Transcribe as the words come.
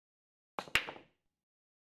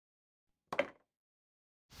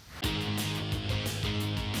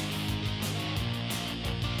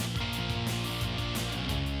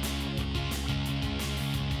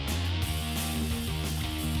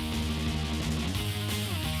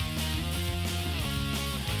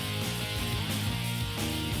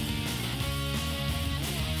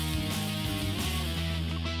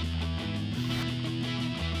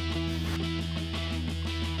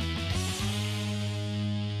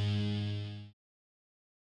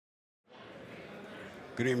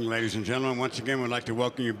Good evening, ladies and gentlemen. Once again, we'd like to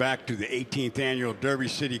welcome you back to the 18th Annual Derby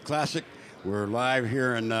City Classic. We're live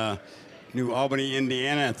here in New Albany,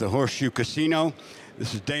 Indiana at the Horseshoe Casino.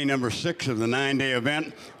 This is day number 6 of the 9-day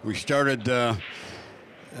event. We started, the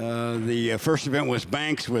first event was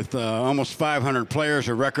Banks with almost 500 players,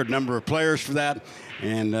 a record number of players for that.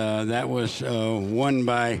 And that was won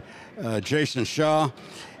by Jason Shaw.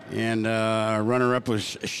 And runner-up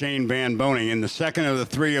was Shane Van Boning. In the second of the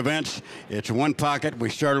 3 events, it's one pocket. We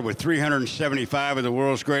started with 375 of the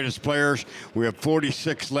world's greatest players. We have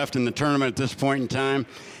 46 left in the tournament at this point in time.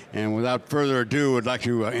 And without further ado, I'd like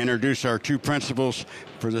to introduce our 2 principals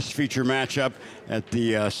for this feature matchup at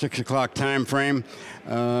the 6 o'clock time frame.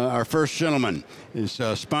 Our first gentleman is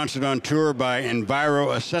sponsored on tour by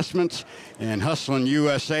Enviro Assessments and Hustlin'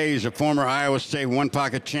 USA. He's a former Iowa State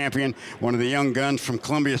one-pocket champion, one of the young guns from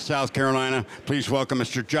Columbia, South Carolina. Please welcome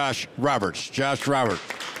Mr. Josh Roberts. Josh Roberts.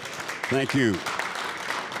 Thank you.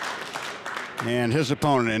 And his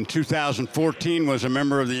opponent in 2014 was a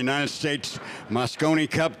member of the United States Mosconi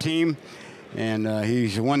Cup team. And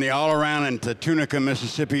he's won the all-around in the Tunica,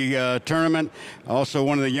 Mississippi tournament. Also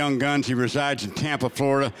one of the young guns. He resides in Tampa,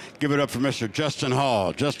 Florida. Give it up for Mr. Justin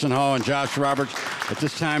Hall. Justin Hall and Josh Roberts. At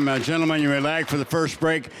this time, gentlemen, you may lag for the first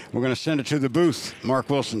break. We're going to send it to the booth. Mark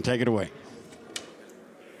Wilson, take it away.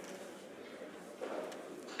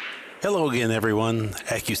 Hello again, everyone.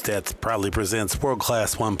 ACCUSTATS proudly presents World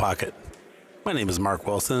Class One Pocket. My name is Mark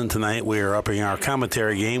Wilson, and tonight we are upping our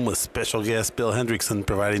commentary game with special guest Bill Hendrixson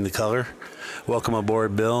providing the color. Welcome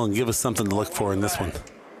aboard, Bill, and give us something to look for in this one.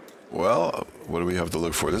 Well, what do we have to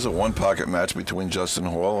look for? This is a one-pocket match between Justin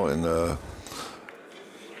Hall and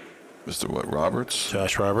Mr. Roberts?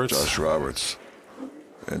 Josh Roberts. Josh Roberts.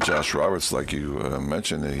 And Josh Roberts, like you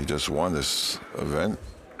mentioned, he just won this event,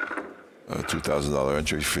 a $2,000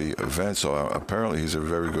 entry fee event, so apparently he's a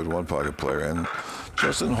very good one-pocket player. And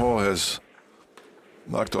Justin Hall has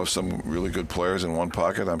knocked off some really good players in one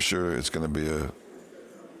pocket. I'm sure it's going to be a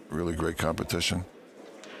really great competition.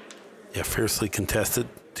 Yeah, fiercely contested.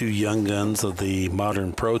 2 young guns of the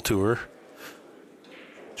modern pro tour.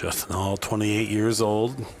 Justin Hall, 28 years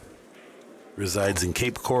old, resides in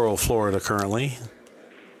Cape Coral, Florida currently.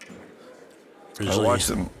 I watched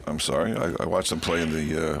him. I'm sorry. I watched him play in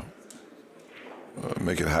the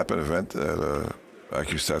Make It Happen event that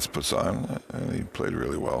Accu-Stats puts on, and he played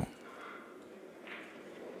really well.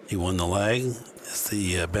 He won the leg, is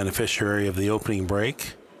the beneficiary of the opening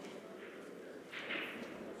break.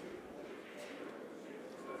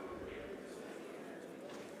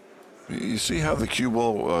 You see how the cue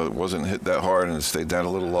ball wasn't hit that hard and it stayed down a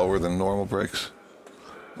little lower than normal breaks?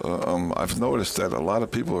 I've noticed that a lot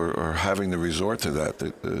of people are having to resort to that.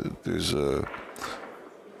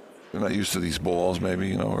 They're not used to these balls, maybe,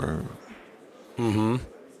 you know, or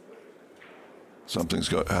something's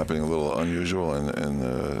happening a little unusual, and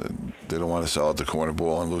they don't want to sell out the corner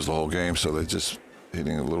ball and lose the whole game, so they're just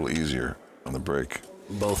hitting a little easier on the break.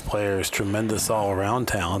 Both players tremendous all-around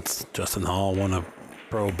talents. Justin Hall won a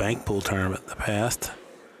pro bank pool tournament in the past,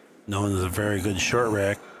 known as a very good short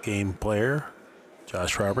rack game player.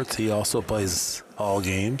 Josh Roberts, he also plays all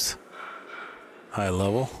games, high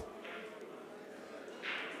level.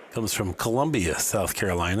 Comes from Columbia, South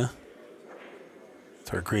Carolina.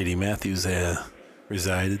 That's where Grady Matthews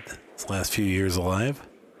resided his last few years alive.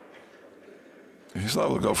 He's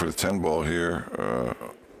liable to go for the 10 ball here. I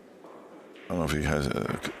don't know if he has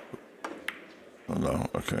it. Oh, no,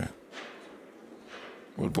 okay.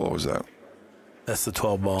 What ball was that? That's the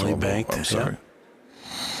 12 ball he banked. I'm sorry. Yeah.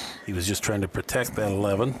 He was just trying to protect that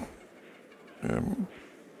 11. Yeah.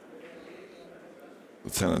 The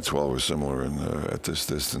 10 and 12 were similar at this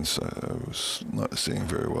distance. I was not seeing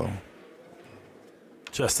very well.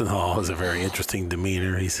 Justin Hall has a very interesting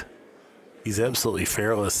demeanor. He's absolutely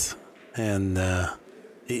fearless, and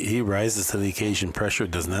he rises to the occasion. Pressure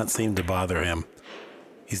does not seem to bother him.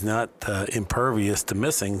 He's not impervious to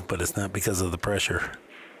missing, but it's not because of the pressure.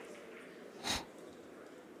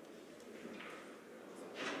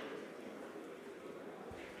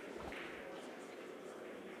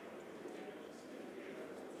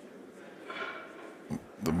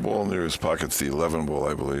 The ball near his pocket's the 11 ball,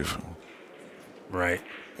 I believe. Right.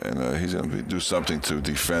 And he's going to do something to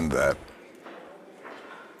defend that.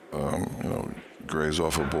 You know, graze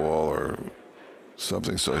off a ball or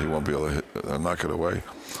something so he won't be able to knock it away.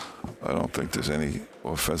 I don't think there's any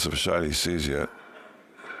offensive shot he sees yet.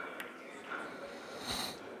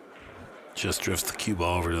 Just drifts the cue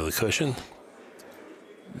ball over to the cushion.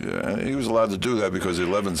 Yeah, and he was allowed to do that because the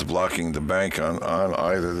 11's blocking the bank on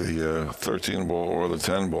either the 13 ball or the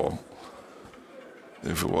 10 ball.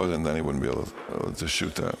 If it wasn't, then he wouldn't be able to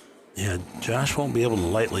shoot that. Yeah, Josh won't be able to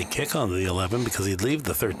lightly kick onto the 11 because he'd leave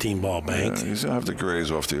the 13-ball bank. Yeah, he's going to have to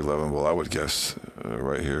graze off the 11 ball, I would guess,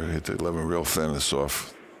 right here. Hit the 11 real thin and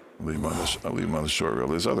soft. Leave him on the short rail.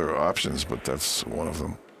 There's other options, but that's one of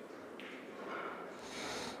them.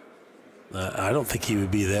 I don't think he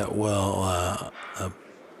would be that well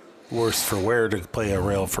worse for wear to play a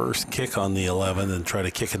rail first, kick on the 11, and try to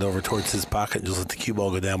kick it over towards his pocket and just let the cue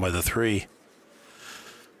ball go down by the 3.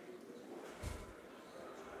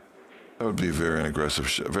 That would be a very aggressive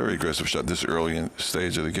shot this early in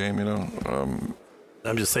stage of the game, you know.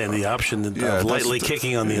 I'm just saying the option of Yeah, lightly that's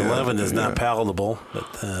kicking on the 11 is not palatable,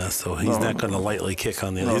 but so he's not going to lightly kick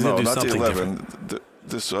on the 11. He's going to do not something the 11. different.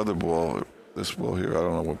 This other ball, this ball here, I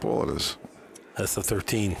don't know what ball it is. That's the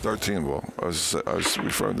 13. 13 ball. I was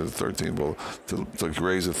referring to the 13 ball to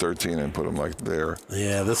raise the 13 and put him like there.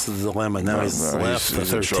 Yeah, this is the dilemma. Now he's left the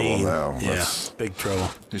 13. In trouble now. Yeah, big trouble.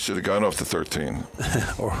 He should have gone off the 13.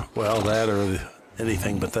 Or that or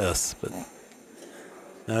anything but this. But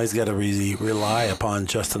now he's got to really rely upon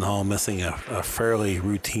Justin Hall missing a fairly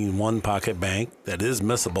routine one-pocket bank that is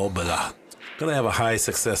missable, but going to have a high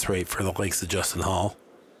success rate for the likes of Justin Hall.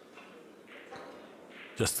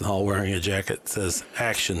 Justin Hall wearing a jacket that says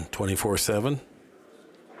Action 24/7.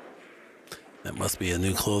 That must be a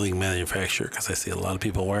new clothing manufacturer because I see a lot of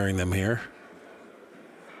people wearing them here.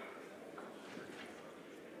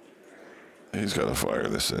 He's got to fire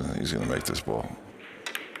this in. He's going to make this ball.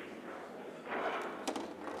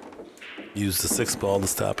 Used the 6 ball to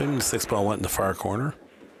stop him. The 6 ball went in the far corner.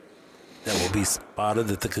 That will be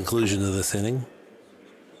spotted at the conclusion of this inning.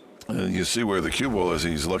 You see where the cue ball is.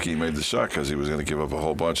 He's lucky he made the shot because he was going to give up a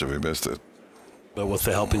whole bunch if he missed it. But with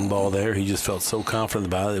the helping ball there, he just felt so confident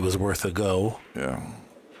about it, it was worth a go. Yeah.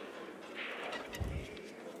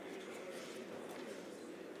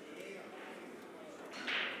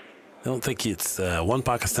 I don't think it's one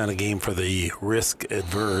pocket's not a game for the risk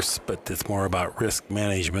adverse, but it's more about risk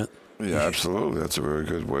management. Yeah, absolutely. That's a very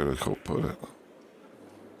good way to put it.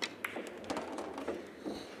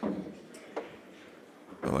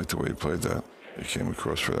 I like the way he played that. He came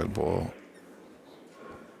across for that ball.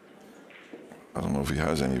 I don't know if he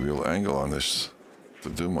has any real angle on this to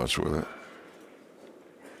do much with it.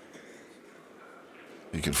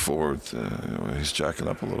 He can forward. He's jacking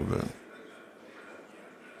up a little bit.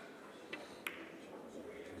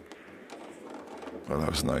 Oh, that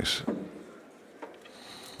was nice.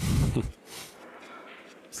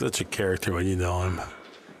 Such a character when you know him.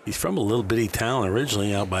 He's from a little bitty town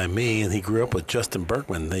originally out by me, and he grew up with Justin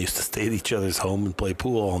Berkman. They used to stay at each other's home and play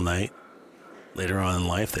pool all night. Later on in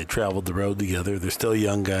life, they traveled the road together. They're still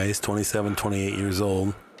young guys, 27, 28 years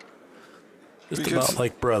old. Just about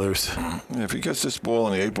like brothers. If he gets this ball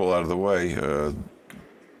and the 8 ball out of the way,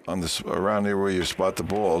 on this around here where you spot the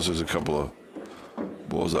balls, there's a couple of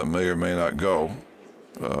balls that may or may not go.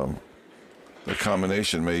 The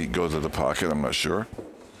combination may go to the pocket, I'm not sure.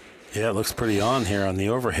 Yeah, it looks pretty on here on the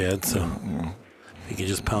overhead, so he can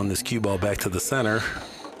just pound this cue ball back to the center,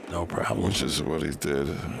 no problem. Which is what he did.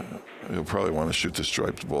 He'll probably want to shoot the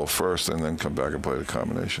striped ball first and then come back and play the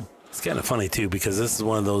combination. It's kind of funny, too, because this is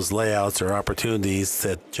one of those layouts or opportunities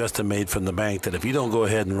that Justin made from the bank that if you don't go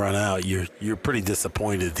ahead and run out, you're pretty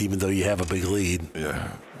disappointed, even though you have a big lead.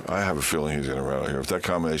 Yeah, I have a feeling he's going to run out here. If that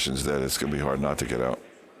combination's dead, it's going to be hard not to get out.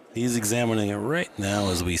 He's examining it right now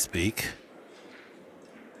as we speak.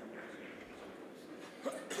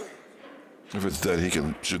 If it's dead, he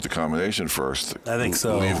can shoot the combination first. I think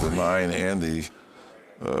so. Leave the 9 and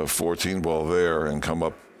the 14 ball there and come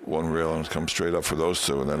up one rail and come straight up for those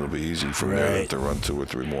two, and then it'll be easy from there to run 2 or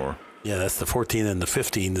 3 more. Yeah, that's the 14 and the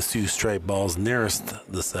 15, the 2 straight balls nearest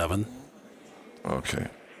the 7. Okay.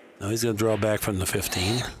 Now he's going to draw back from the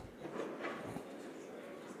 15.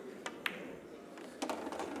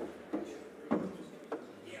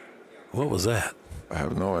 What was that? I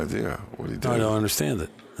have no idea what he did. I don't understand it.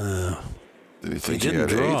 Did he think he didn't had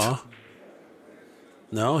draw. 8?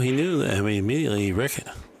 No, he knew that. I mean, immediately he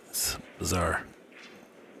reckoned. It's bizarre.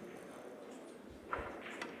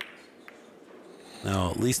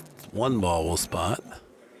 Now, at least one ball will spot.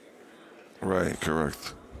 Right,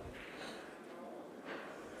 correct.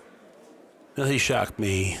 Well, he shocked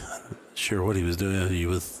me. Sure what he was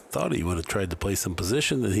doing. Thought he would have tried to play some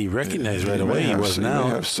position that he recognized right away. He wasn't out. He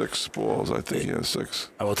may have 6 balls. I think he has 6.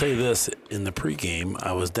 I will tell you this. In the pregame,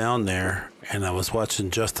 I was down there, and I was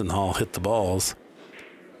watching Justin Hall hit the balls.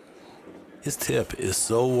 His tip is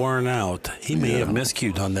so worn out, he may have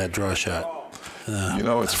miscued on that draw shot.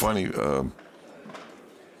 It's funny.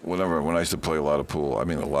 When I used to play a lot of pool, I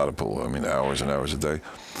mean hours and hours a day,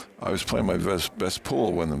 I was playing my best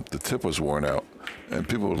pool when the tip was worn out. And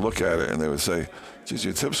people would look at it and they would say, geez,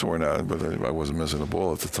 your tip's worn out. But I wasn't missing a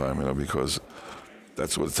ball at the time, because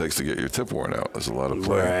that's what it takes to get your tip worn out. There's a lot of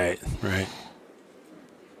play. Right.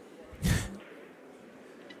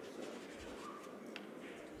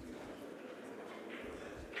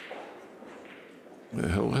 Yeah,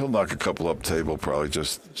 he'll knock a couple up table probably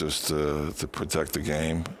just to protect the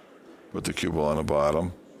game, put the cue ball on the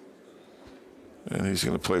bottom, and he's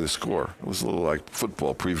going to play the score. It was a little like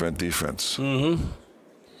football, prevent defense. Mm-hmm.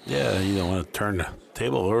 Yeah, you don't want to turn the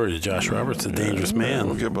table over to Josh Roberts, a dangerous man.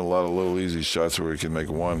 We'll give him a lot of little easy shots where he can make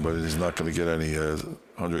one, but he's not going to get any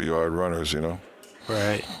 100-yard runners,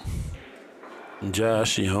 Right. And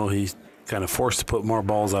Josh, he's kind of forced to put more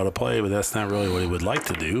balls out of play, but that's not really what he would like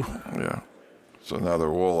to do. Yeah. So now they're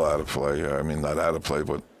all out of play. I mean, not out of play,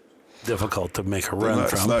 but difficult to make a run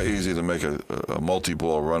from. It's not easy to make a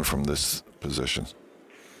multi-ball run from this position.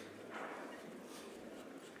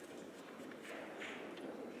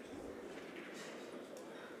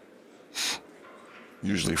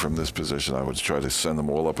 Usually from this position, I would try to send them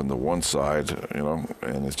all up into one side,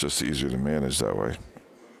 and it's just easier to manage that way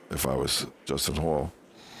if I was Justin Hall.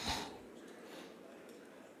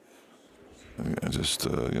 And just,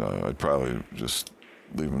 I'd probably just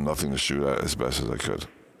leave him nothing to shoot at as best as I could.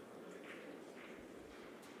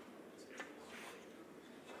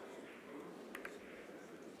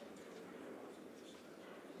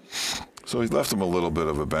 So he left him a little bit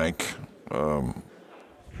of a bank.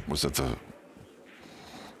 Was that the...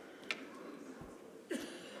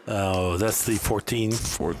 Oh, that's the 14.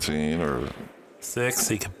 14 or... 6,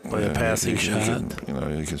 he could play a passing shot.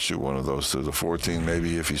 He can shoot one of those to the 14.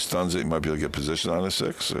 Maybe if he stuns it, he might be able to get position on the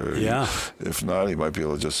 6. Or if not, he might be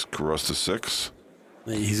able to just caress the 6.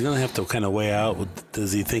 He's going to have to kind of weigh out,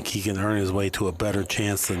 does he think he can earn his way to a better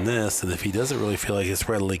chance than this? And if he doesn't really feel like it's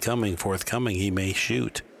readily forthcoming, he may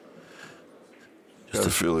shoot. I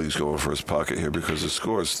feel he's going for his pocket here because the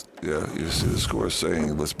score's, you see the score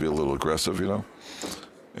saying, let's be a little aggressive,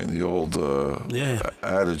 And the old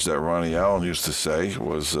adage that Ronnie Allen used to say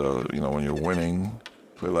was, when you're winning,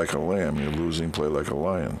 play like a lamb. You're losing, play like a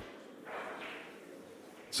lion.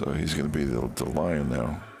 So he's going to be the lion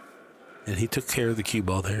now. And he took care of the cue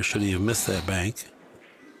ball there. Should he have missed that bank?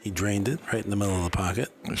 He drained it right in the middle of the pocket.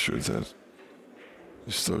 He sure did.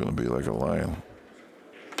 He's still going to be like a lion.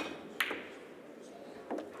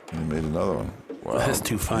 And he made another one. Wow. Well, that's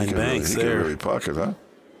two fine banks there. He can really pocket, huh?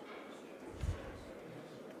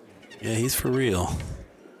 Yeah, he's for real.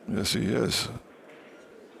 Yes, he is.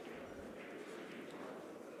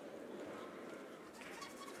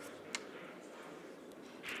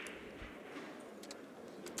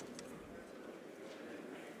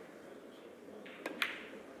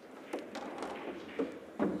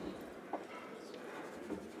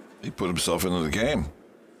 He put himself into the game.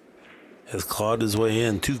 Has clawed his way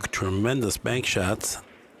in. 2 tremendous bank shots.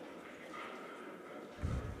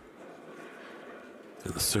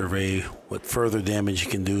 Going to survey what further damage he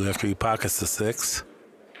can do after he pockets the 6.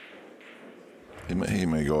 He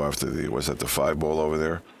may go after the 5 ball over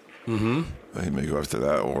there. Mm-hmm. He may go after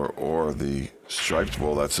that or the striped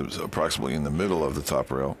ball that's approximately in the middle of the top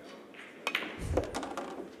rail.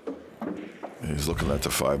 He's looking at the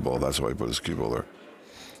 5 ball. That's why he put his cue ball there.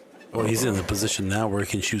 Well, he's in the position now where he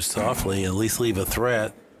can shoot softly and at least leave a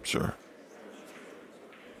threat. Sure.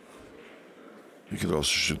 He could also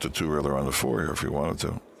shoot the 2-reeler on the 4 here if he wanted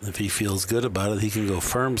to. If he feels good about it, he can go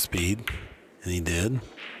firm speed, and he did.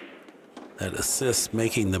 That assist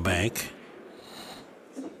making the bank.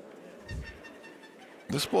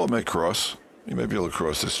 This ball may cross. He may be able to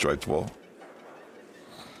cross this striped ball.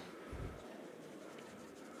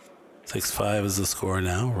 6-5 is the score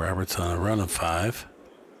now. Roberts on a run of 5.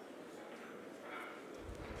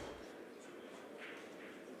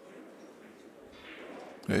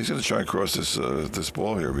 Yeah, he's going to try and cross this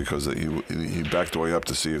ball here because he backed way up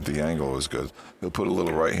to see if the angle was good. He'll put a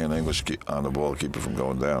little right-hand English on the ball to keep it from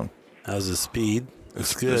going down. How's his speed?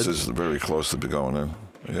 It's good. This is very close to be going in.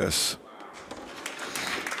 Yes.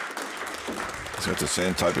 He's got the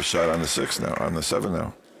same type of shot on the 6 now, on the 7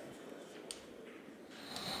 now.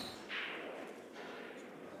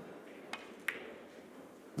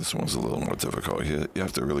 This one's a little more difficult. You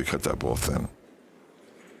have to really cut that ball thin.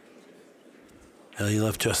 He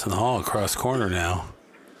left Justin Hall across corner now.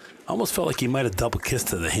 Almost felt like he might have double kissed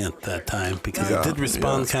to the hint that time because it did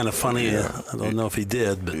respond kind of funny. I don't know if he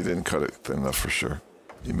did, but he didn't cut it thin enough for sure.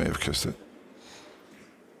 He may have kissed it.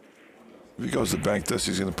 If he goes to bank this,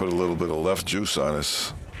 he's going to put a little bit of left juice on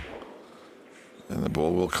us, and the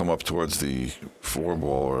ball will come up towards the 4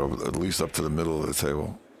 ball, or at least up to the middle of the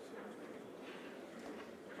table.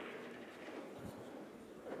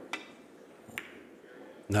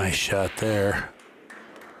 Nice shot there.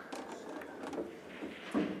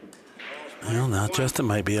 Well, now Justin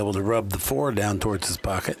might be able to rub the 4 down towards his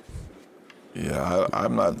pocket. Yeah,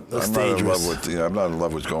 I'm not in love with. I'm not in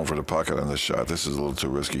love with going for the pocket on this shot. This is a little too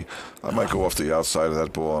risky. I might go off the outside of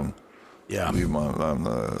that ball and leave him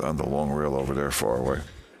on the long rail over there, far away.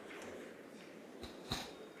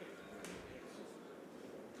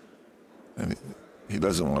 And he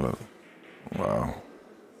doesn't want to. Wow.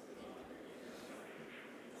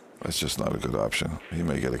 That's just not a good option. He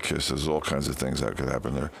may get a kiss. There's all kinds of things that could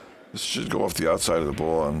happen there. This should go off the outside of the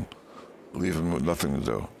ball and leave him with nothing to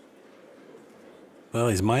do. Well,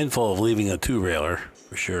 he's mindful of leaving a 2-railer,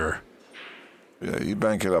 for sure. Yeah, you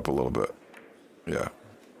bank it up a little bit. Yeah.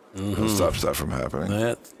 That stops that from happening.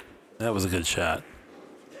 That was a good shot.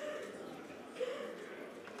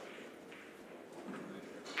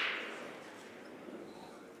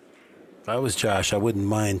 If I was Josh, I wouldn't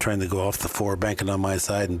mind trying to go off the 4, banking on my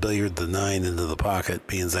side, and billiard the 9 into the pocket,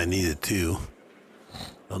 being as I needed to.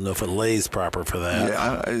 Don't know if it lays proper for that.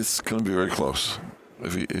 Yeah, it's going to be very close.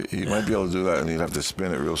 If he might be able to do that, and he'd have to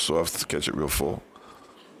spin it real soft to catch it real full.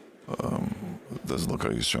 It doesn't look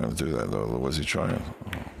like he's trying to do that, though. Was he trying?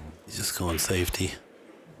 He's just going safety.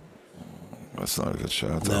 That's not a good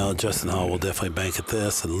shot. No, Justin Hall will definitely bank at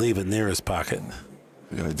this and leave it near his pocket.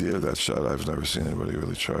 The idea of that shot, I've never seen anybody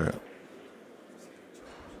really try it.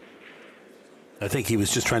 I think he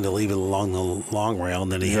was just trying to leave it along the long rail,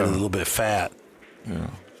 and then he hit it a little bit fat. Yeah.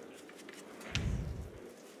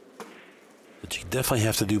 But you definitely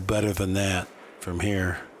have to do better than that from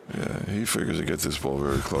here. Yeah, he figures to get this ball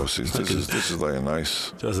very close. This is laying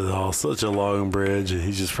nice. Justin Hall, such a long bridge, and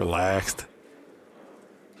he's just relaxed.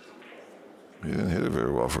 He didn't hit it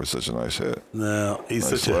very well for such a nice hit. No, he's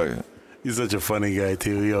nice such a funny guy,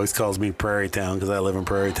 too. He always calls me Prairie Town because I live in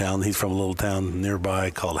Prairie Town. He's from a little town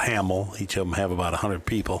nearby called Hamill. Each of them have about 100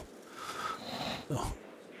 people. So,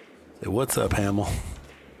 say, what's up, Hamill?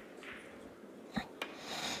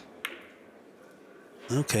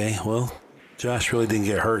 Okay, well, Josh really didn't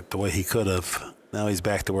get hurt the way he could have. Now he's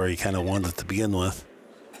back to where he kind of wanted to begin with.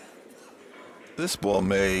 This ball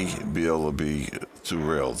may be able to be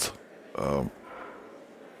 2-railed.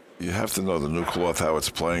 You have to know the new cloth, how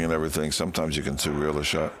it's playing and everything. Sometimes you can 2-rail a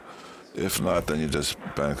shot. If not, then you just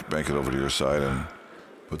bank it over to your side and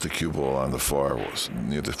put the cue ball on the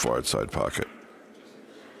near the far side pocket.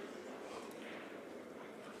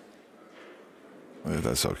 Yeah,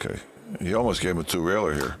 that's okay. He almost gave him a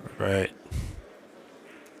 2-railer here. Right.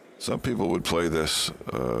 Some people would play this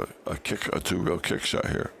a 2-rail kick shot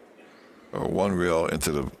here, or 1 rail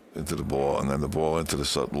into the ball, and then the ball into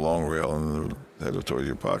the long rail and head it towards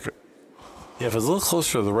your pocket. Yeah, if it's a little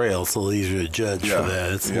closer to the rail, it's a little easier to judge for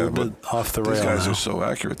that. It's a little bit off the rail. These guys are so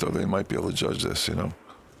accurate, though. They might be able to judge this, you know.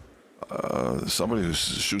 Somebody who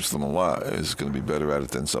shoots them a lot is going to be better at it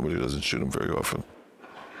than somebody who doesn't shoot them very often.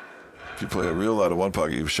 If you play a reel out of one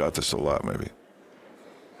pocket, you've shot this a lot, maybe.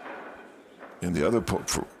 In the other,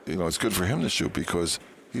 it's good for him to shoot because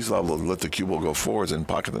he's liable to let the cue ball go forwards and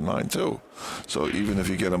pocket the 9 too. So even if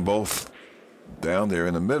you get them both down there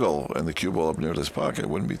in the middle and the cue ball up near this pocket, it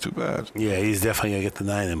wouldn't be too bad. Yeah, he's definitely going to get the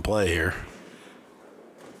 9 in play here.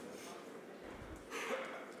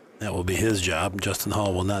 That will be his job. Justin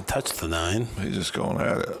Hall will not touch the 9. He's just going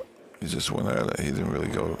at it. He just went at it. He didn't really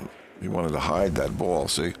go. He wanted to hide that ball,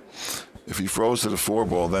 see? If he froze to the 4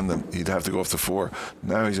 ball, then he'd have to go off the 4.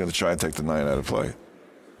 Now he's going to try and take the 9 out of play.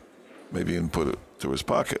 Maybe even put it to his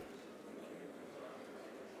pocket.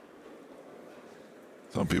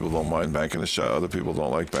 Some people don't mind banking a shot. Other people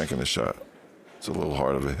don't like banking a shot. It's a little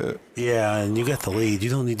hard of a hit. Yeah, and you got the lead. You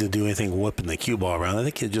don't need to do anything whipping the cue ball around. I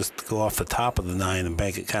think you just go off the top of the 9 and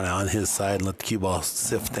bank it kind of on his side and let the cue ball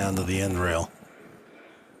sift down to the end rail.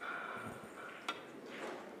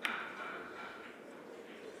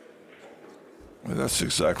 And that's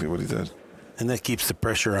exactly what he did. And that keeps the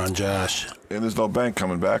pressure on Josh. And there's no bank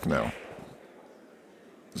coming back now.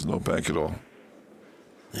 There's no bank at all.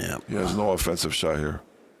 Yeah. He has no offensive shot here.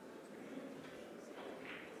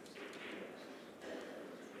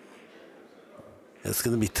 It's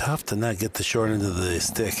going to be tough to not get the short end of the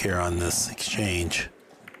stick here on this exchange.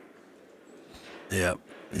 Yep.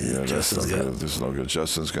 Yeah, Justin's good. This is no good.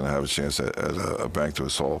 Justin's going to have a chance at a bank to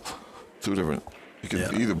his hole. 2 different.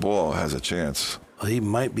 Either ball has a chance. Well, he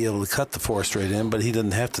might be able to cut the 4 straight in, but he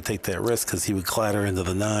doesn't have to take that risk because he would clatter into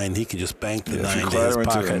the 9. He could just bank the 9 to his pocket. If you clatter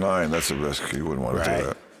into the 9, that's a risk. He wouldn't want to do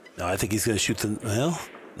that. No, I think he's going to shoot the. Well,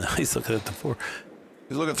 no, he's looking at the 4.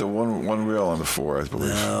 He's looking at the one rail on the 4, I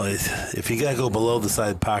believe. No, if you got to go below the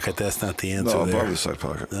side pocket, that's not the answer. No, there. above the side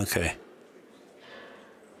pocket. Okay.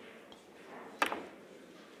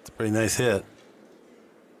 It's a pretty nice hit.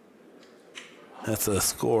 That's a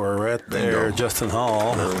score right there. Bingo. Justin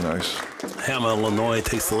Hall. Very nice. Hamma, Illinois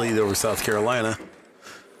takes the lead over South Carolina.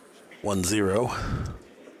 1-0.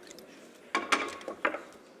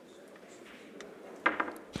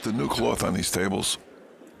 The new cloth on these tables,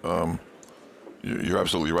 you're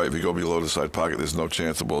absolutely right. If you go below the side pocket, there's no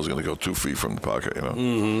chance the ball's going to go 2 feet from the pocket, you know.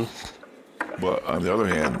 Mm-hmm. But on the other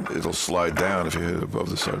hand, it'll slide down if you hit it above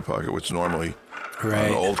the side pocket, which normally on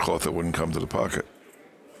an old cloth it wouldn't come to the pocket.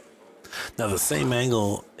 Now, the same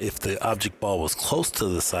angle, if the object ball was close to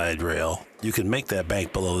the side rail, you could make that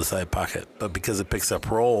bank below the side pocket. But because it picks up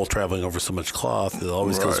roll traveling over so much cloth, it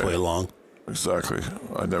always goes way long. Exactly.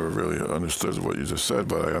 I never really understood what you just said,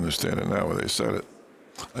 but I understand it now when they said it.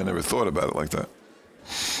 I never thought about it like that.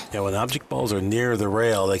 Yeah, when object balls are near the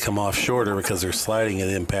rail, they come off shorter because they're sliding at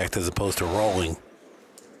impact as opposed to rolling.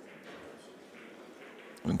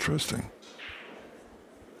 Interesting.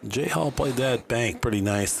 Jay Hall played that bank pretty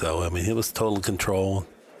nice, though. I mean, he was total control.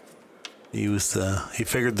 He was he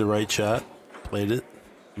figured the right shot, played it,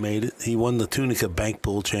 made it. He won the Tunica Bank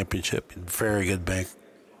Pool Championship. Very good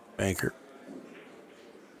banker.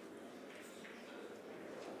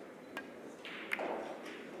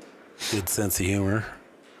 Good sense of humor.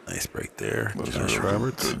 Nice break there. Josh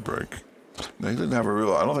Roberts. Good break. Now, he didn't have a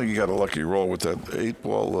real. I don't think he got a lucky roll with that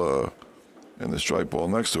 8-ball and the strike ball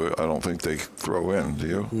next to it. I don't think they throw in. Do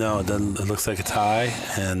you? No, it doesn't. It looks like a tie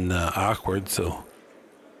and awkward. So.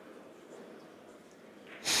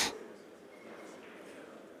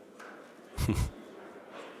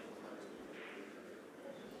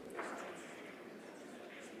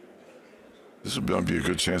 This would be a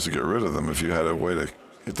good chance to get rid of them if you had a way to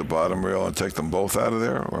hit the bottom rail and take them both out of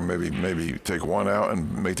there, or maybe take one out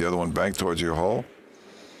and make the other one bank towards your hole.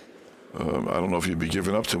 I don't know if you'd be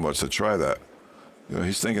giving up too much to try that. You know,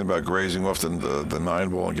 he's thinking about grazing off the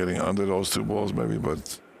 9-ball and getting under those 2 balls maybe,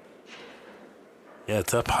 but... Yeah,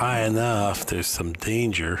 it's up high enough. There's some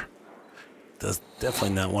danger. Does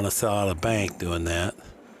definitely not want to sell out a bank doing that.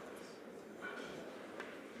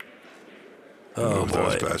 Oh, boy. That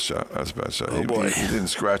was a bad shot. That's a bad shot. Oh, boy. He didn't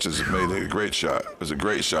scratch it. Made a great shot. It was a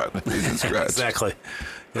great shot. He didn't scratch. Exactly.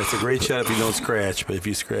 Yeah, it's a great shot if you don't scratch, but if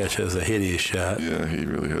you scratch, it's a hideous shot. Yeah, he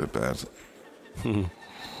really hit it bad.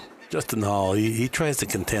 Justin Hall, he tries to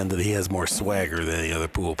contend that he has more swagger than any other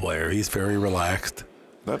pool player. He's very relaxed.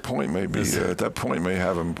 That point may be. That point may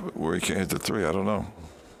have him where he can't hit the 3. I don't know.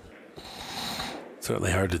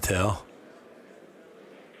 Certainly hard to tell.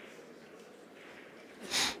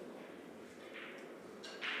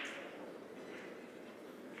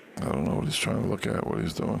 I don't know what he's trying to look at, what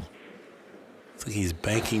he's doing. It's like he's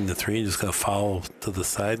banking the 3 and just going to follow to the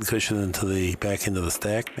side, cushion into the back into the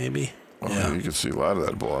stack, maybe. Oh, yeah, you could see a lot of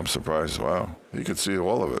that ball. I'm surprised. Wow, he could see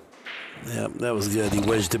all of it. Yeah, that was good. He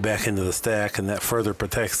wedged it back into the stack, and that further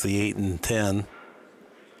protects the 8 and 10.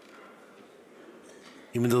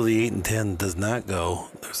 Even though the 8 and 10 does not go,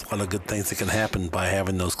 there's a lot of good things that can happen by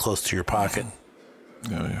having those close to your pocket.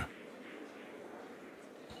 Yeah.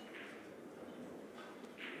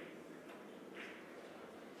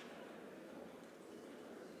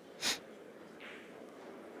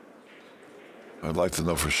 I'd like to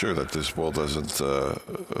know for sure that this ball doesn't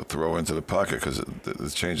throw into the pocket, because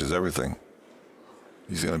it changes everything.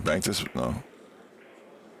 He's going to bank this? No.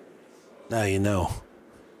 Now you know.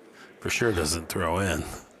 For sure doesn't throw in.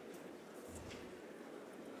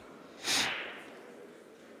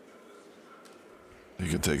 You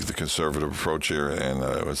can take the conservative approach here, and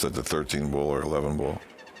it's at the 13 ball or 11 ball.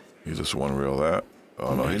 He just one reel that.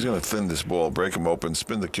 Oh, no, he's going to thin this ball, break him open,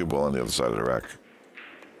 spin the cue ball on the other side of the rack.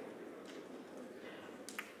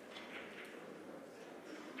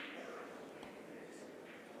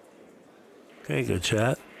 Okay, good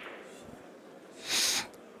shot.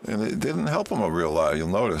 And it didn't help him a real lot, you'll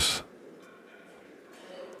notice.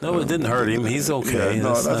 No, it didn't hurt him. He's okay. Yeah,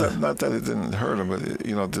 no, not that it didn't hurt him, but,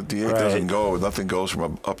 you know, the 8 doesn't go. Nothing goes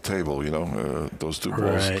from up table, you know. Those 2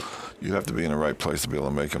 balls, you have to be in the right place to be able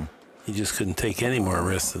to make them. He just couldn't take any more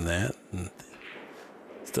risks than that. And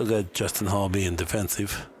still got Justin Hall being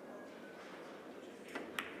defensive.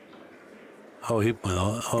 Oh, he made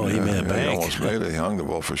a bank. He almost made it. He hung the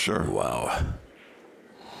ball for sure. Wow.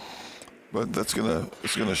 But it's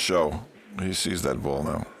gonna show. He sees that ball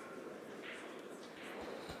now.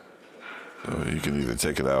 So he can either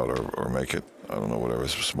take it out or make it. I don't know,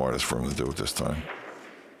 whatever's smartest for him to do at this time.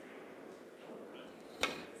 I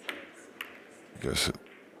guess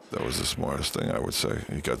that was the smartest thing, I would say.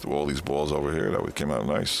 He got all these balls over here. That came out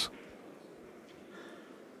nice.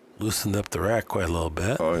 Loosened up the rack quite a little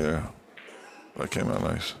bit. Oh, yeah. That came out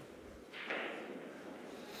nice.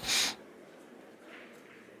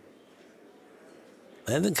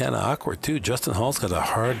 And then kind of awkward, too. Justin Hall's got a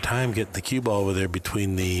hard time getting the cue ball over there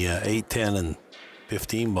between the 8, 10, and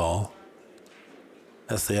 15 ball.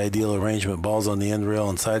 That's the ideal arrangement. Ball's on the end rail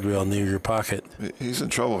and side rail near your pocket. He's in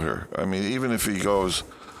trouble here. I mean, even if he goes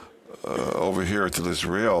over here to this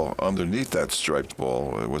rail underneath that striped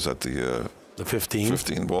ball, was that the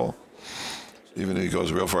 15 ball? Even if he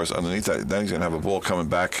goes real far underneath that, then he's going to have a ball coming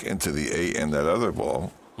back into the 8 and that other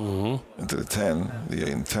ball, into the 10, the 8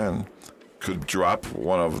 and 10. Could drop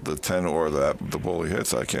one of the 10 or the ball he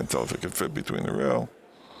hits. I can't tell if it could fit between the rail.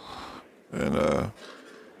 And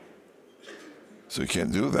so he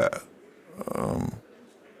can't do that.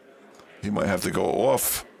 He might have to go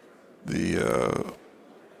off the,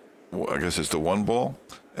 I guess it's the 1 ball,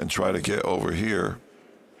 and try to get over here.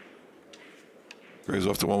 Raise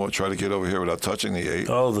off the 1 ball, try to get over here without touching the 8.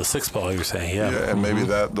 Oh, the 6 ball you're saying, yeah. Yeah, and maybe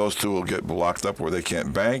those two will get blocked up where they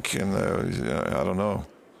can't bank, and I don't know.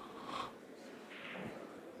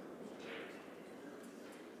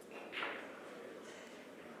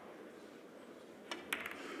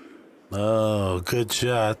 Oh, good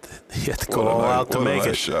shot. He had to go all out to make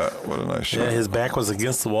it. What a nice shot. Yeah, his back was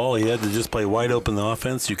against the wall. He had to just play wide open the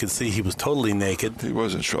offense. You could see he was totally naked. He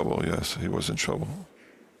was in trouble, yes. He was in trouble.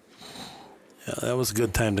 Yeah, that was a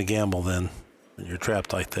good time to gamble then, when you're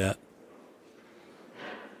trapped like that.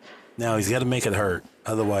 Now he's got to make it hurt.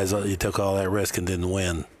 Otherwise, you took all that risk and didn't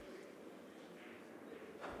win.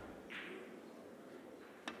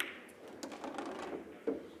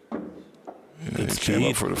 Yeah, he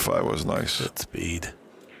came up for the 5, was nice. Good speed.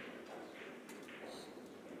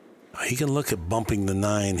 He can look at bumping the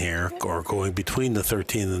 9 here, or going between the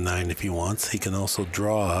 13 and the 9 if he wants. He can also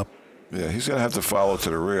draw up. Yeah, he's going to have to follow to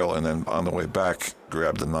the rail and then on the way back,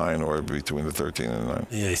 grab the 9 or between the 13 and the 9.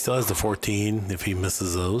 Yeah, he still has the 14 if he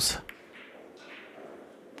misses those.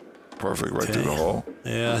 Perfect, right through the hole.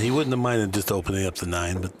 Yeah, he wouldn't have minded just opening up the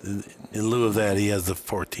 9, but in lieu of that, he has the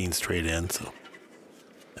 14 straight in, so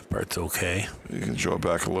that part's okay. You can draw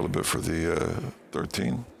back a little bit for the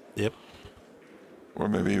 13. Yep. Or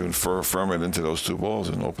maybe even firm it into those 2 balls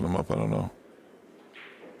and open them up. I don't know.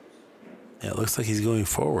 Yeah, it looks like he's going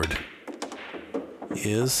forward.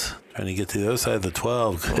 He is trying to get to the other side of the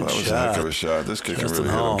 12. Good shot. That was a heck of a shot. This kid can really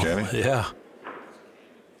hit him, can he? Yeah.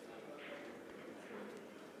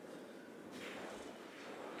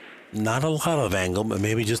 Not a lot of angle, but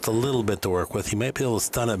maybe just a little bit to work with. He might be able to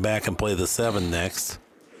stun it back and play the 7 next.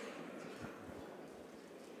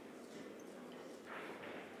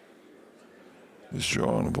 He's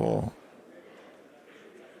drawing the ball.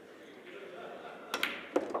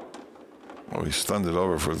 Oh, he stunned it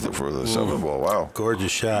over for the 7 ball. Wow.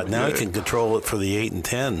 Gorgeous shot. Now he can control it for the 8 and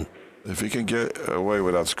 10. If he can get away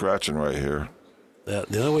without scratching right here. The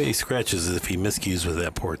only way he scratches is if he miscues with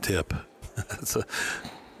that poor tip. So,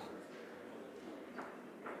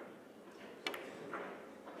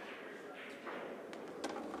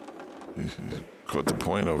 he caught the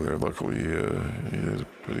point over there. Luckily, he did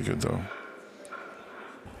pretty good, though.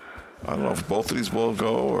 I don't know if both of these balls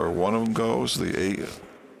go or one of them goes. The 8.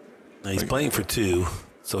 Now he's playing for 2,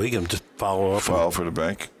 so he can just follow up. Foul for the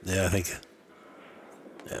bank? Yeah, I think.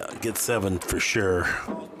 Yeah, get 7 for sure.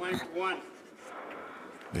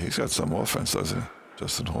 He's got some offense, doesn't he?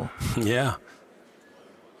 Justin Hall. Yeah.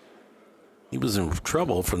 He was in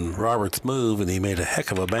trouble from Robert's move, and he made a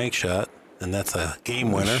heck of a bank shot, and that's a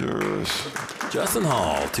game winner. Sure is. Justin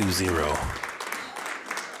Hall, 2-0.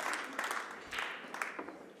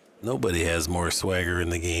 Nobody has more swagger in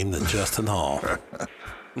the game than Justin Hall.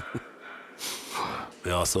 We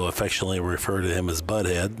also affectionately refer to him as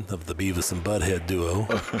Butthead of the Beavis and Butthead duo.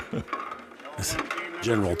 His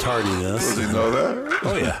general tardiness. Does he know that?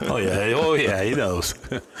 Oh yeah, oh yeah, oh yeah, he knows.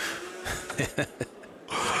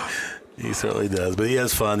 He certainly does, but he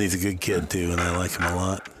has fun. He's a good kid too, and I like him a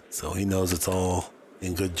lot. So he knows it's all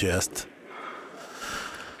in good jest.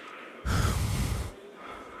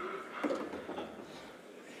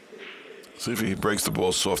 See if he breaks the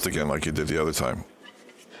ball soft again like he did the other time.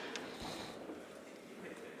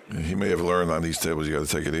 He may have learned on these tables you got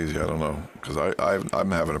to take it easy. I don't know, because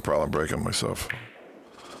I'm having a problem breaking myself.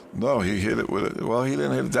 No, he hit it with it. Well, he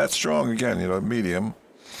didn't hit it that strong again. Medium.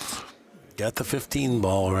 Got the 15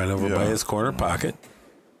 ball right over by his corner pocket.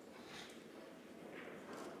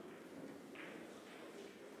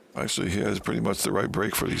 Actually, he has pretty much the right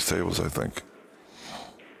break for these tables, I think.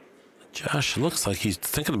 Josh looks like he's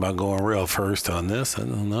thinking about going rail first on this. I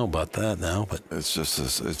don't know about that now, but it's just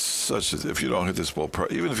it's such as if you don't hit this ball,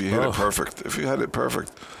 even if you hit it perfect, if you had it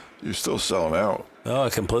perfect, you're still selling out. Oh, I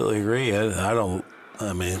completely agree.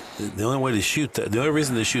 I mean, the only way to shoot that, the only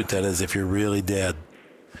reason to shoot that is if you're really dead.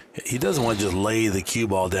 He doesn't want to just lay the cue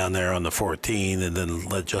ball down there on the 14 and then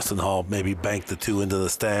let Justin Hall maybe bank the 2 into the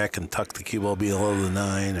stack and tuck the cue ball below the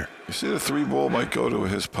 9. Or You see, the 3 ball might go to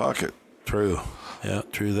his pocket. True. Yeah,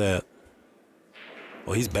 true that.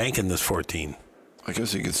 Well, he's banking this 14. I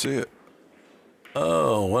guess he could see it.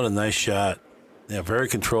 Oh, what a nice shot. Yeah, very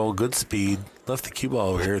controlled, good speed. Left the cue ball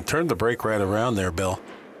over here and turned the break right around there, Bill.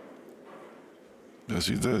 Yes,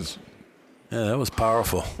 he did. Yeah, that was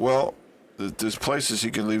powerful. Well, there's places he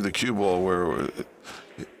can leave the cue ball where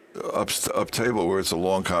up table where it's a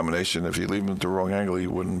long combination. If you leave him at the wrong angle, you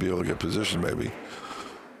wouldn't be able to get position maybe.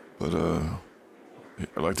 But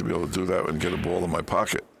I'd like to be able to do that and get a ball in my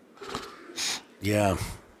pocket. Yeah.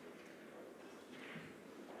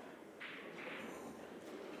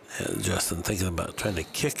 Justin thinking about trying to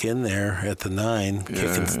kick in there at the 9,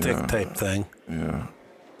 kick and stick type thing. Yeah.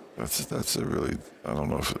 That's a really, I don't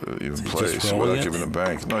know if it even Is he plays just rolling without it? giving a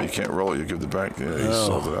bank. No, you can't roll it. You give the bank. Yeah, he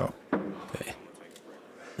sold it out. Okay.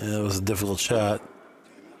 Yeah, that was a difficult shot.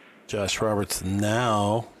 Josh Roberts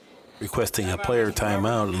now requesting a player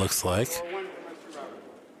timeout, it looks like.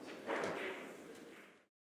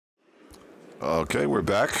 Okay, we're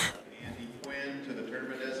back. Andy Quinn to the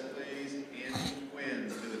tournament desk, please. Andy Quinn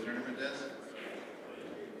to the tournament desk.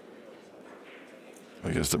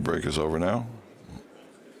 I guess the break is over now.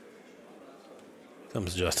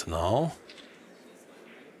 Comes Justin Hall.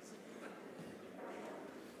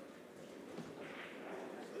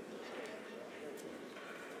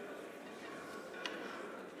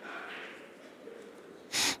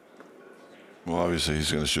 Well, obviously he's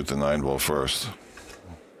going to shoot the 9 ball first.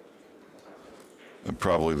 And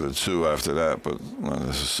probably the 2 after that, but not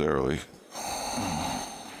necessarily.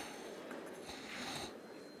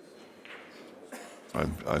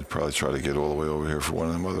 I'd probably try to get all the way over here for one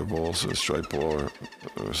of them other balls, a straight ball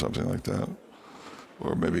or something like that.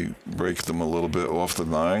 Or maybe break them a little bit off the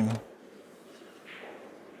 9.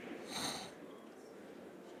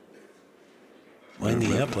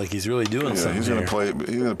 Winding up like he's really doing something. He's going to play.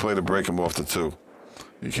 He's going to play to break him off the 2.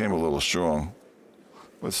 He came a little strong,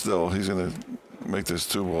 but still, he's going to make this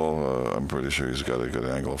 2 ball. I'm pretty sure he's got a good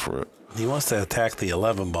angle for it. He wants to attack the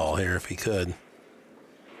 11 ball here if he could.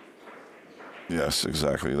 Yes,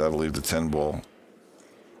 exactly. That'll leave the 10 ball.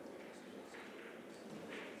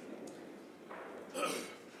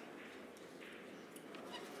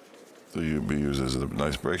 So you'd be used as a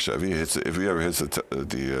nice break shot. If he ever hits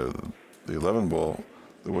the 11 ball,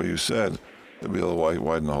 the way you said, they'll be able to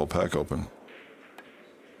widen the whole pack open.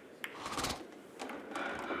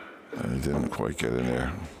 And he didn't quite get in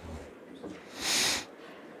there.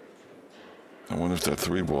 I wonder if that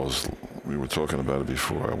 3 balls, we were talking about it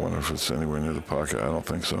before, I wonder if it's anywhere near the pocket. I don't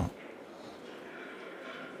think so.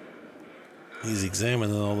 He's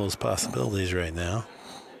examining all those possibilities right now.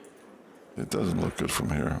 It doesn't look good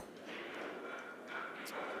from here.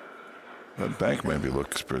 That bank maybe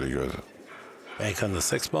looks pretty good. Bank on the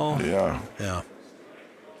 6 ball? Yeah. Yeah.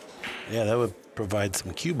 Yeah, that would provide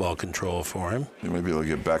some cue ball control for him. You may be able to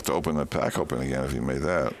get back to open that pack open again if you made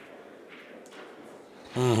that.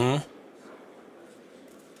 Mm-hmm.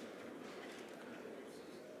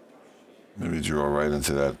 Maybe draw right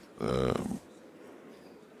into that the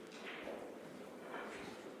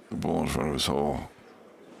ball in front of his hole.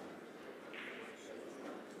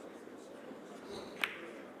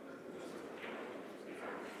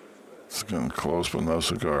 It's getting close, but no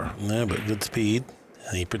cigar. Yeah, but good speed.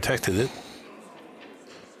 And he protected it.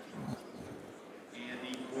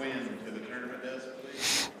 Andy Quinn to the tournament desk,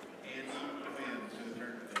 please. Andy Quinn to the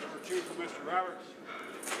tournament desk. Number 2 for Mr. Roberts.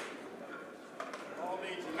 All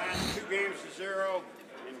needs a match, 2 games to 0.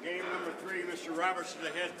 In game number 3, Mr. Roberts is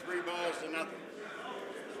ahead 3 balls to nothing.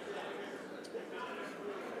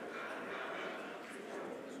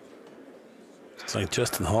 It's like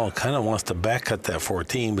Justin Hall kind of wants to back cut that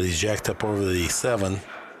 14, but he's jacked up over the 7.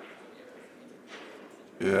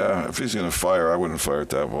 Yeah, if he's going to fire, I wouldn't fire at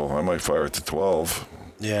that ball. I might fire it to 12.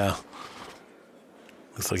 Yeah.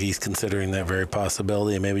 Looks like he's considering that very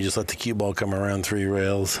possibility, and maybe just let the cue ball come around 3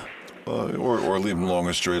 rails. Or leave him long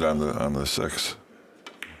and straight on the 6.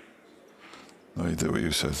 No, he did what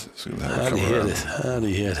you said. He's going to have How'd it he come hit around. it? How'd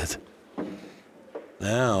he hit it?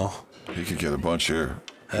 Now. He could get a bunch here.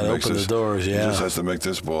 That opened the doors, yeah. He just has to make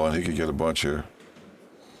this ball, and he could get a bunch here.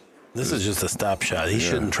 This is just a stop shot. He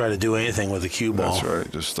shouldn't try to do anything with the cue ball. That's right.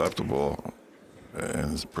 Just stop the ball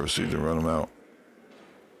and proceed to run him out.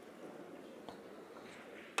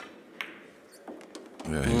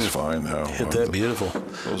 Yeah, he's fine now. Hit that beautiful.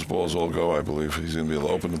 Those balls all go, I believe. He's going to be able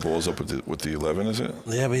to open the balls up with the 11, is it?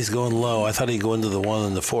 Yeah, but he's going low. I thought he'd go into the 1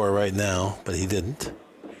 and the 4 right now, but he didn't.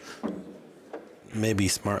 Maybe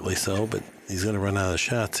smartly so, but He's going to run out of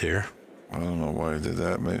shots here. I don't know why he did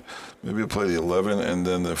that. Maybe he'll play the 11 and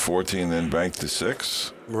then the 14, then bank the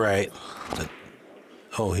 6. Right.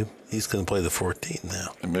 He's going to play the 14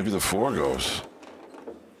 now. And maybe the 4 goes.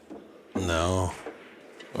 No.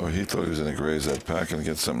 Oh, he thought he was going to graze that pack and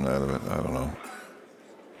get something out of it. I don't know.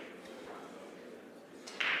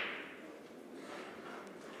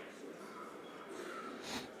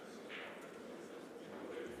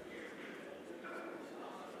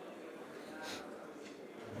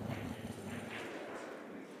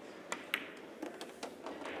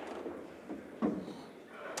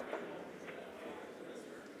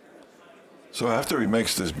 So after he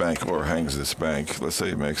makes this bank or hangs this bank, let's say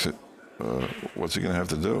he makes it, what's he going to have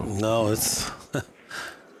to do? No, it's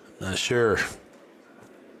not sure.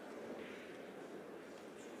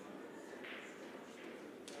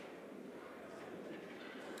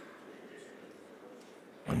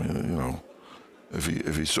 I mean,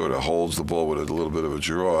 if he sort of holds the ball with a little bit of a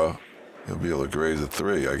draw, he'll be able to graze a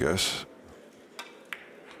 3, I guess.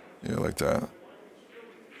 Yeah, like that.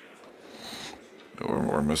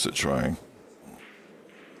 Or miss it trying.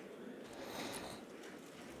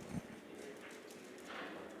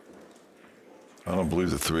 I don't believe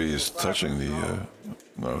the 3 is touching the.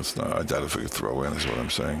 No, it's not. I doubt if it could throw in, is what I'm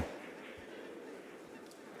saying.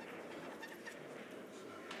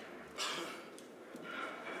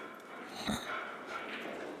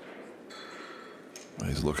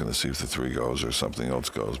 He's looking to see if the 3 goes or something else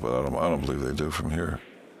goes, but I don't believe they do from here.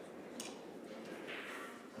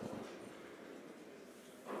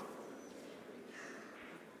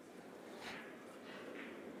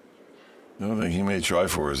 The only thing he may try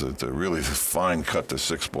for is to really fine cut the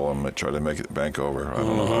 6 ball and try to make it bank over. I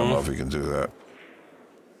don't know if he can do that.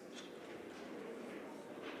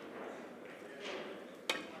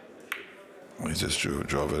 He just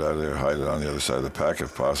drove it out of there, hide it on the other side of the pack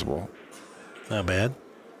if possible. Not bad.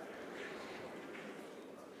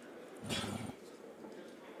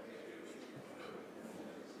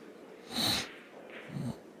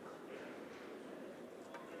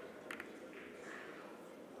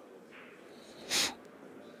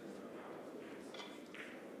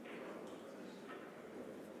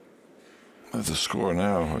 The score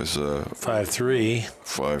now is 5-3.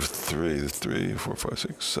 5-3. 3, 4, 5,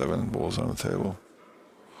 6, 7 balls on the table.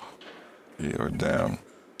 Yeah, or down.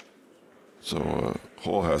 So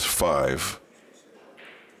Hall has 5.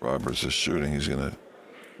 Roberts is shooting. He's going to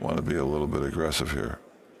want to be a little bit aggressive here.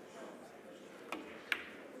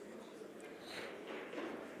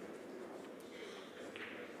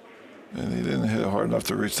 And he didn't hit hard enough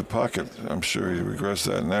to reach the pocket. I'm sure he regrets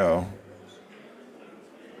that now.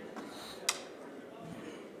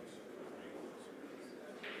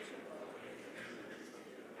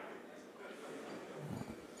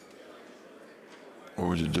 What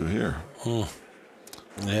would you do here?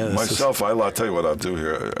 Yeah, Myself, I'll tell you what I'll do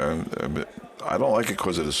here. And I don't like it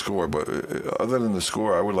because of the score, but other than the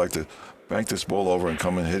score, I would like to bank this ball over and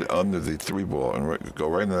come and hit under the 3 ball and go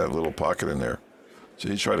right into that little pocket in there. So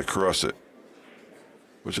he tried to cross it,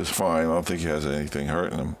 which is fine. I don't think he has anything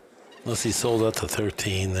hurting him. Unless he sold out to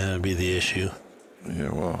 13, that would be the issue. Yeah,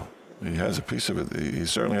 well, he has a piece of it. He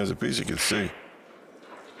certainly has a piece he can see.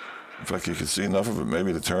 In fact, he can see enough of it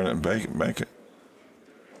maybe to turn it and bank it.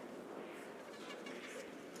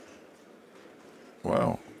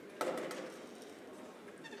 Wow.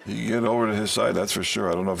 He can get over to his side, that's for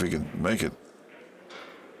sure. I don't know if he can make it.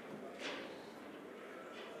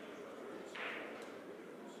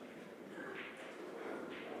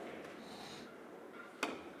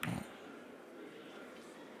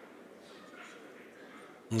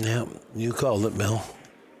 Yeah, you called it, Bill.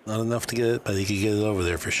 Not enough to get it, but he could get it over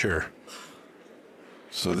there for sure.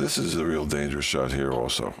 So this is a real dangerous shot here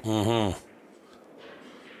also. Mm-hmm.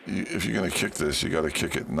 If you're going to kick this, you got to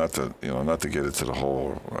kick it not to get it to the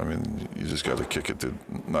hole. I mean, you just got to kick it to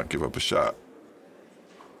not give up a shot.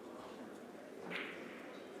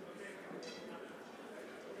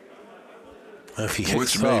 If he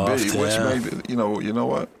kicks soft, which may be, you know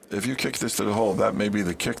what? If you kick this to the hole, that may be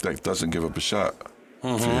the kick that doesn't give up a shot.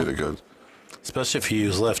 If you hit it good. Especially if you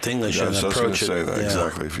use left English and I was going approach to say it. that,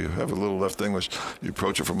 exactly. If you have a little left English, you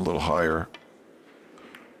approach it from a little higher.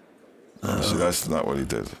 See, that's not what he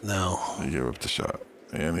did. No. He gave up the shot.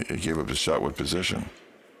 And he gave up the shot with position.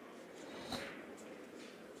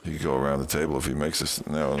 He could go around the table if he makes this.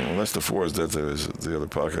 Now, unless the 4 is dead to the other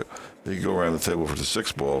pocket, he could go around the table for the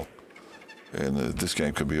 6 ball. And this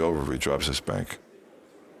game could be over if he drops this bank.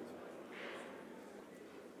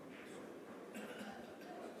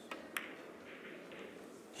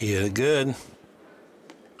 He hit it good.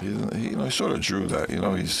 He sort of drew that.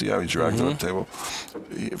 You see how he dragged it up the table.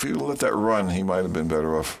 If he let that run, he might have been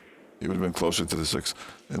better off. He would have been closer to the 6,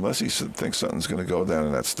 unless he thinks something's going to go down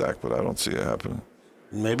in that stack. But I don't see it happening.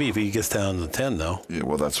 Maybe if he gets down to 10, though. Yeah,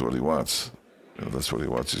 well, that's what he wants. That's what he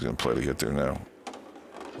wants. He's going to play to get there now.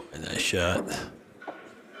 A nice shot.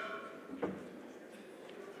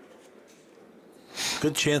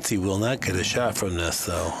 Good chance he will not get a shot from this,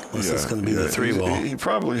 though. Unless it's going to be the 3 ball. He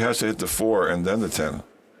probably has to hit the 4 and then the 10.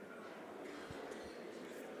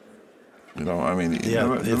 I mean...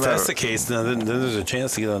 Yeah, if that's the case, then there's a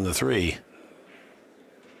chance to get on the 3.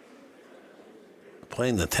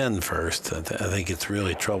 Playing the 10 first, I think it's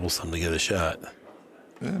really troublesome to get a shot.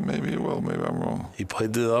 Yeah, maybe he will. Maybe I'm wrong. He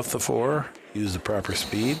played it off the 4, used the proper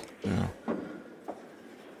speed. Yeah.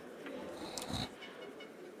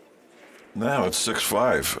 Now it's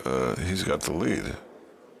 6-5. He's got the lead.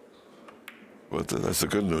 But that's the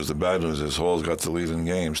good news. The bad news is Hall's got the lead in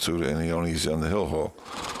games, too, and he's on the hill, Hall.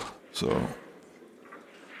 So...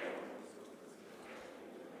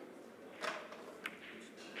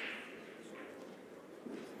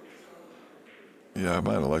 yeah, I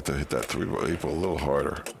might have liked to hit that 3 ball a little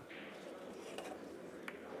harder.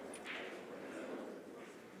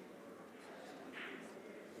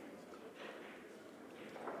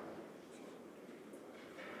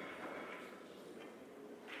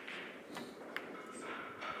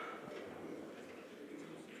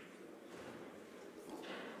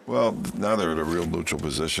 Well, now they're in a real neutral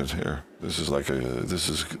position here. This is like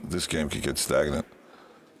this game could get stagnant.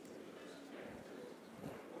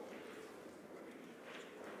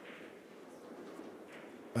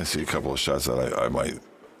 I see a couple of shots that I might,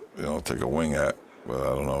 take a wing at, but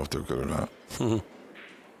I don't know if they're good or not.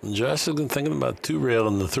 Josh has been thinking about 2-rail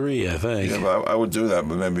in the 3, I think. Yeah, but I would do that,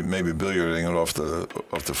 but maybe billiarding it off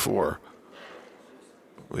the 4.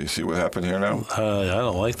 Well, you see what happened here now? I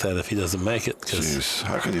don't like that if he doesn't make it. Jeez,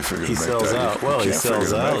 how could you figure he to make sells that? out. Well, he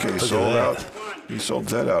sells out. He sold out. He sold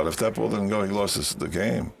dead out. If that ball didn't go, he lost the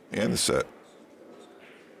game and the set.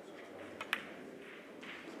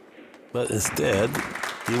 But instead,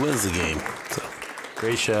 he wins the game. So,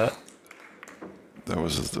 great shot. That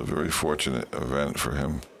was a very fortunate event for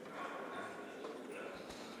him.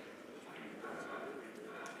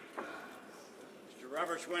 Mr.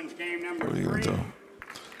 Roberts wins game number 3. What are you going to do?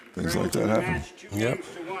 Things like that happen. Yep.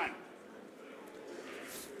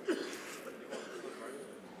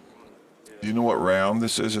 Do you know what round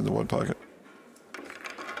this is in the one pocket?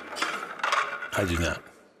 I do not.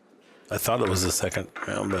 I thought it was the 2nd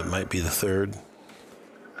round, but it might be the 3rd.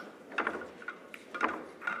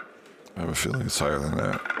 I have a feeling it's higher than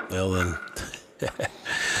that. Well, then,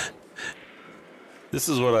 this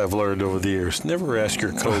is what I've learned over the years. Never ask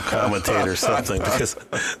your co-commentator something, because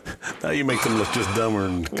now you make them look just dumber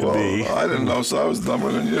than could be. I didn't know, so I was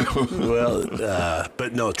dumber than you. Well,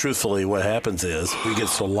 but no, truthfully, what happens is we get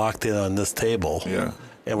so locked in on this table. Yeah.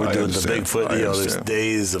 And we're doing the Bigfoot, there's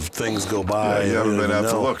days of things go by. Yeah, you haven't been out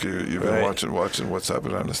to look. You've been watching what's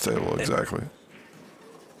happening on this table. Exactly.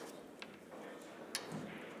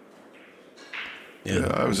 Yeah,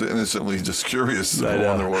 I was innocently just curious. I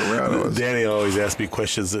wonder what round it was. Danny always asked me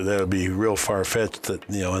questions that would be real far-fetched. So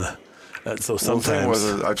sometimes... the thing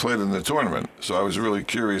was, I played in the tournament, so I was really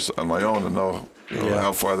curious on my own to know,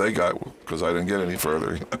 how far they got, because I didn't get any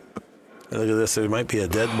further. Look at this. There might be a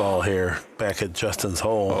dead ball here back at Justin's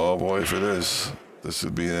hole. Oh, boy, if it is. This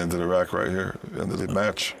would be the end of the rack right here, end of the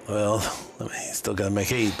match. Well, he's still got to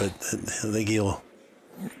make 8, but I think he'll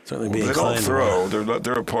certainly be inclined. They don't throw.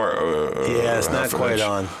 They're apart. Yeah, it's not quite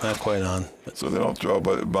on. Not quite on. So they don't throw,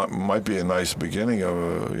 but it might be a nice beginning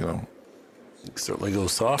of You can certainly go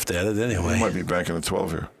soft at it anyway. He might be banking a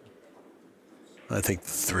 12 here. I think the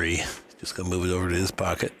 3. Just going to move it over to his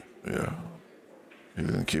pocket. Yeah. He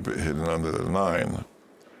didn't keep it hidden under the 9.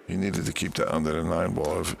 He needed to keep that under the 9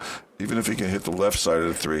 ball. Even if he can hit the left side of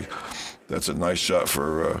the 3, that's a nice shot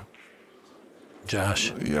for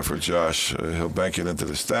Josh. Yeah, for Josh. He'll bank it into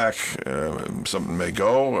the stack. Something may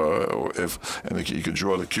go. You could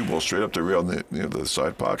draw the cue ball straight up the rail near the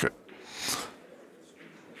side pocket.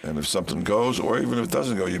 And if something goes, or even if it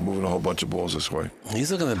doesn't go, you're moving a whole bunch of balls this way.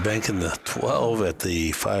 He's looking at banking the 12 at the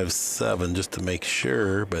 5-7 just to make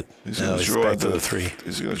sure, but now he's back to the 3.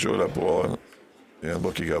 He's going to draw that ball. And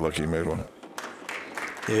look, he got lucky. He made one.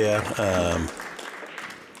 Yeah.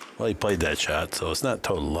 Well, he played that shot, so it's not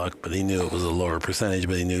total luck, but he knew it was a lower percentage,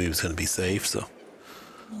 but he knew he was going to be safe. So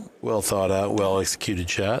well thought out, well executed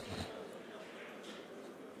shot.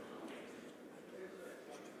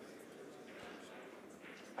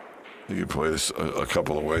 You can play this a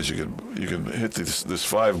couple of ways. You can hit this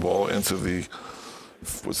 5 ball into the,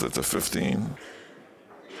 what's that, the 15?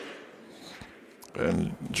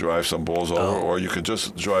 and drive some balls over, or you could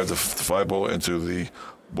just drive the 5 ball into the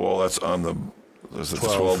ball that's on the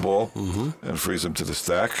 12 ball and freeze them to the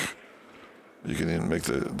stack. You can even make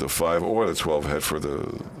the 5 or the 12 head for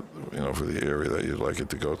the for the area that you'd like it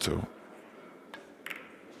to go to.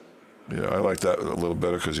 Yeah, I like that a little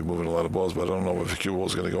better because you're moving a lot of balls, but I don't know if the cue ball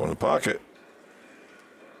is going to go in the pocket.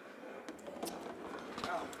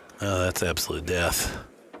 Oh, that's absolute death.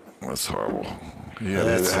 That's horrible. Yeah,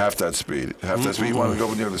 half that speed. Half that speed. You want to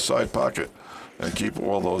go near the side pocket and keep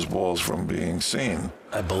all those balls from being seen.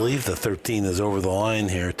 I believe the 13 is over the line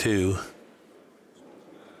here, too.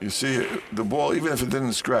 You see, the ball, even if it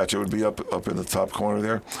didn't scratch, it would be up in the top corner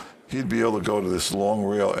there. He'd be able to go to this long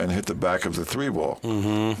rail and hit the back of the 3 ball,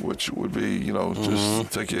 which would be,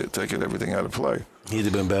 just take it everything out of play. He'd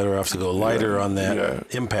have been better off to go lighter on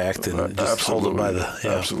that impact and just hold it by the...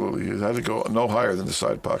 Yeah. Absolutely. You had to go no higher than the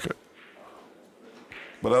side pocket.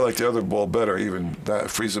 But I like the other ball better. Even that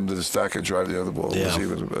frees him to the stack and drive the other ball. It was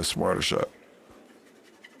even a smarter shot.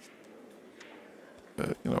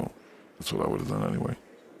 That's what I would have done anyway.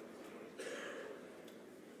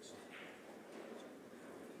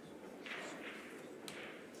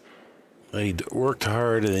 He worked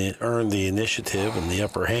hard and earned the initiative and the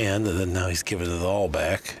upper hand, and then now he's giving it all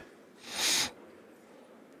back.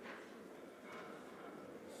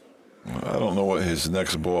 I don't know what his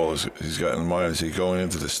next ball is. He's got in mind. Is he going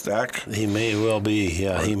into the stack? He may well be.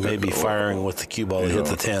 Yeah, he may be firing with the cue ball to hit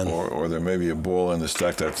the 10. Or there may be a ball in the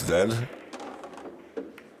stack that's dead.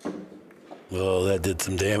 Oh, that did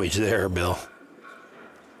some damage there, Bill.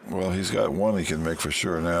 Well, he's got one he can make for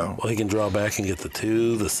sure now. Well, he can draw back and get the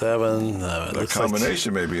 2, the 7. The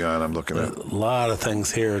combination may be on, I'm looking at. A lot of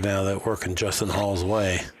things here now that work in Justin Hall's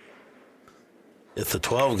way. If the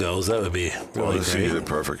 12 goes, that would be really great. He hit it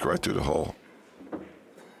perfect right through the hole.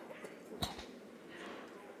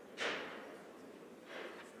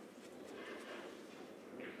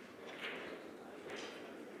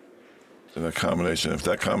 And the combination, if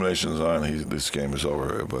that combination is on, this game is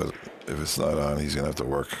over. But if it's not on, he's going to have to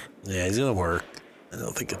work. Yeah, he's going to work. I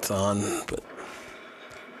don't think it's on, but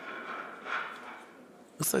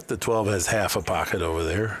looks like the 12 has half a pocket over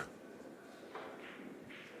there.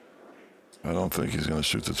 I don't think he's going to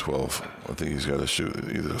shoot the 12. I think he's got to shoot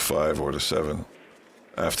either the 5 or the 7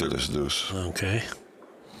 after this deuce. Okay.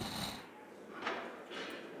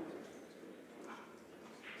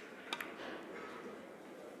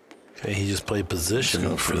 Okay, he just played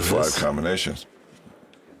position for the 5 combinations.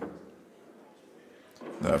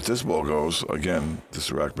 Now, if this ball goes, again,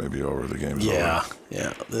 this rack may be over. The game's over.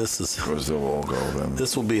 Yeah, this is... Because the ball go, then...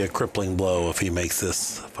 This will be a crippling blow if he makes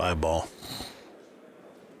this 5 ball.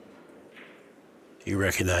 He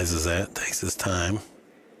recognizes that, takes his time.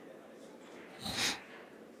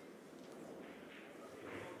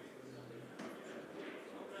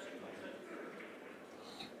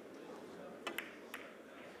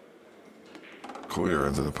 Clear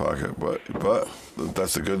into the pocket, but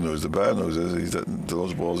that's the good news. The bad news is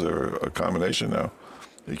those balls are a combination now.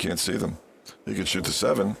 He can't see them. He can shoot the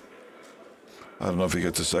 7. I don't know if he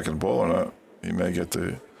gets the second ball or not. He may get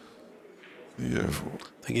the I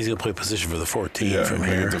think he's going to play position for the 14 from from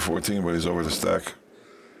here. here. Get the 14, but he's over the stack.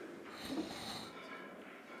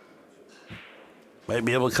 Might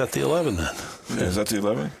be able to cut the 11 then. Yeah, is that the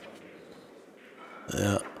 11?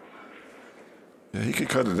 Yeah. Yeah, he could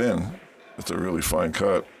cut it in. It's a really fine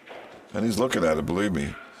cut. And he's looking at it, believe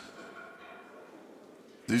me.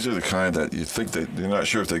 These are the kind that you think that you're not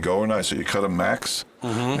sure if they go or not, so you cut them max,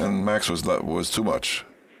 and max was too much.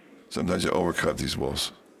 Sometimes you overcut these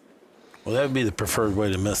balls. Well, that would be the preferred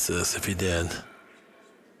way to miss this if he did.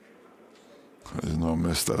 There's no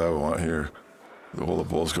miss that I want here. All the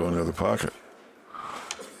balls go in the other pocket.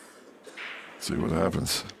 See what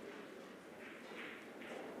happens.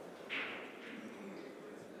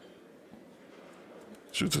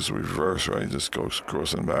 Shoot this reverse, right? Just goes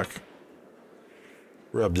crossing back.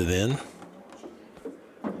 Rubbed it in.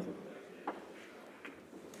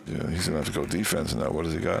 Yeah, he's going to have to go defense now. What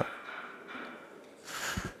has he got?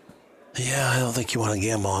 Yeah, I don't think you want to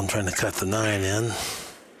gamble on trying to cut the 9 in.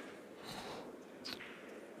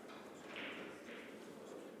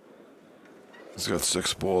 He's got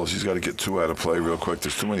 6 balls. He's got to get 2 out of play real quick.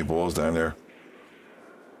 There's too many balls down there.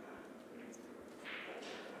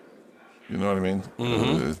 You know what I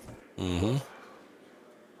mean?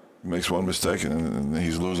 Makes one mistake and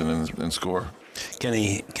he's losing in score. Can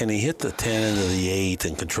he hit the 10 into the 8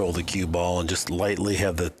 and control the cue ball and just lightly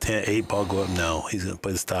have the 8 ball go up? No, he's going to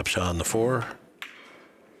play the stop shot on the 4.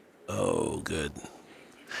 Oh, good.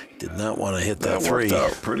 Did not want to hit that 3. Worked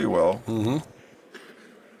out pretty well.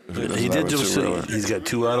 If he doesn't He have did a just two-reeler. he's got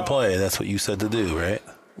 2 out of play. That's what you said to do, right?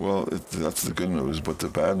 Well, that's the good news, but the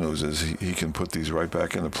bad news is he can put these right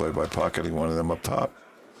back into play by pocketing one of them up top.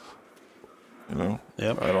 You know?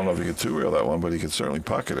 Yep. I don't know if he could two-reel that one, but he could certainly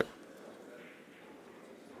pocket it.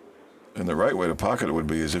 And the right way to pocket it would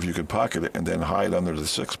be is if you could pocket it and then hide under the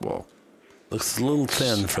 6 ball. Looks a little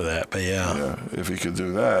thin for that, but yeah. Yeah, if he could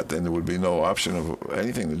do that, then there would be no option of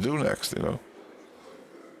anything to do next, you know?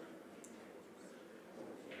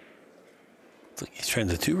 It's like he's trying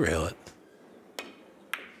to 2-rail it.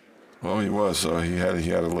 Well, he was. So he had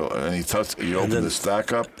a little, and he opened the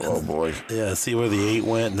stack up. Oh boy. Yeah, see where the 8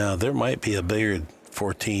 went. Now there might be a bigger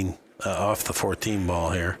 14 off the 14 ball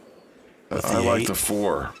here. I like the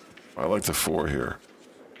 4. I like the 4 here.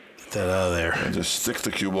 Get that out of there. And just stick the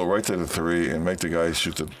cue ball right to the 3 and make the guy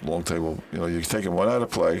shoot the long table. You know, you're taking one out of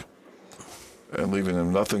play and leaving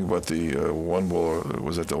him nothing but the 1 ball.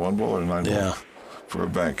 Was it the 1 ball or the 9 ball? Yeah. For a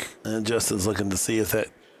bank. And Justin's looking to see if that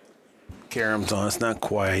carom's on. It's not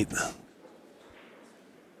quite.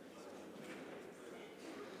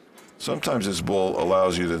 Sometimes this ball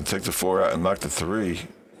allows you to take the 4 out and knock the 3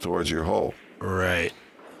 towards your hole. Right.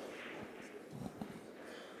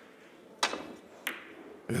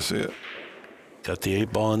 You see it? Got the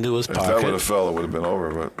 8 ball into his If that would pocket. have fell, it would have been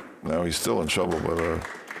over. But now he's still in trouble. But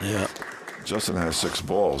Yeah. Justin has 6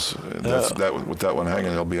 balls. And with that one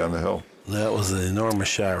hanging, he'll be on the hill. That was an enormous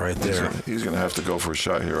shot right there. He's going to have to go for a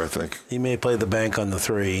shot here, I think. He may play the bank on the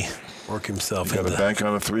 3, work himself You got into. a bank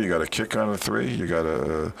on a 3. You got a kick on a 3. You got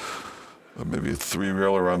maybe a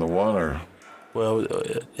 3-reeler on the 1 or. Well,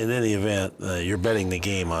 in any event, you're betting the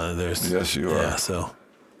game on it. Yes, you are. Yeah, so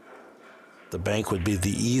the bank would be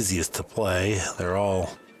the easiest to play. They're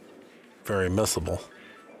all very missable.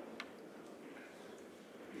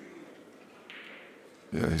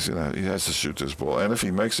 Yeah, he has to shoot this ball, and if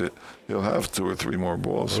he makes it, he'll have 2 or 3 more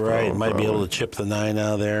balls. Right, might be able to chip the 9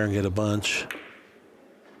 out of there and get a bunch.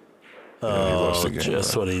 Yeah, he lost Oh, the game,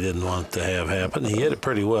 just what he didn't want to have happen. He hit it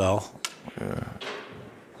pretty well. Yeah,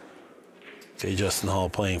 Okay, Justin Hall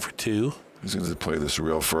playing for 2. he's going to play this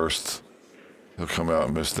reel first. He'll come out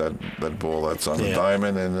and miss that ball that's on the Yeah.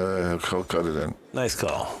 diamond, and he'll cut it in. Nice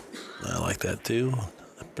call. I like that too.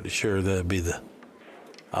 I'm pretty sure that'd be the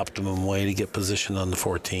optimum way to get position on the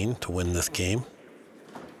 14 to win this game.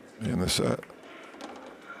 In the set.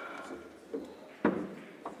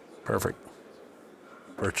 Perfect.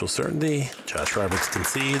 Virtual certainty. Josh Roberts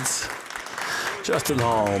concedes. Justin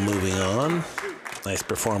Hall moving on. Nice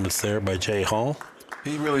performance there by Jay Hall.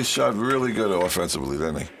 He really shot really good offensively,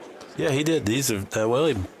 didn't he? Yeah, he did. These are well.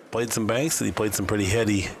 He played some banks. He played some pretty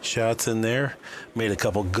heady shots in there. Made a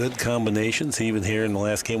couple good combinations. Even here in the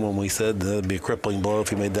last game when we said that'd be a crippling blow if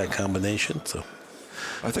he made that combination. So,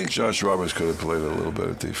 I think Josh Roberts could have played a little bit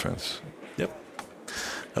of defense. yep.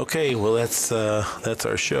 Okay, well that's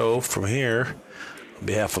our show from here. On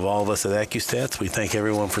behalf of all of us at ACCUSTATS, we thank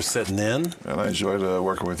everyone for sitting in. And I enjoyed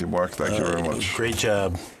working with you, Mark. Thank you very much. Great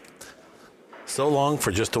job. So long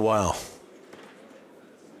for just a while.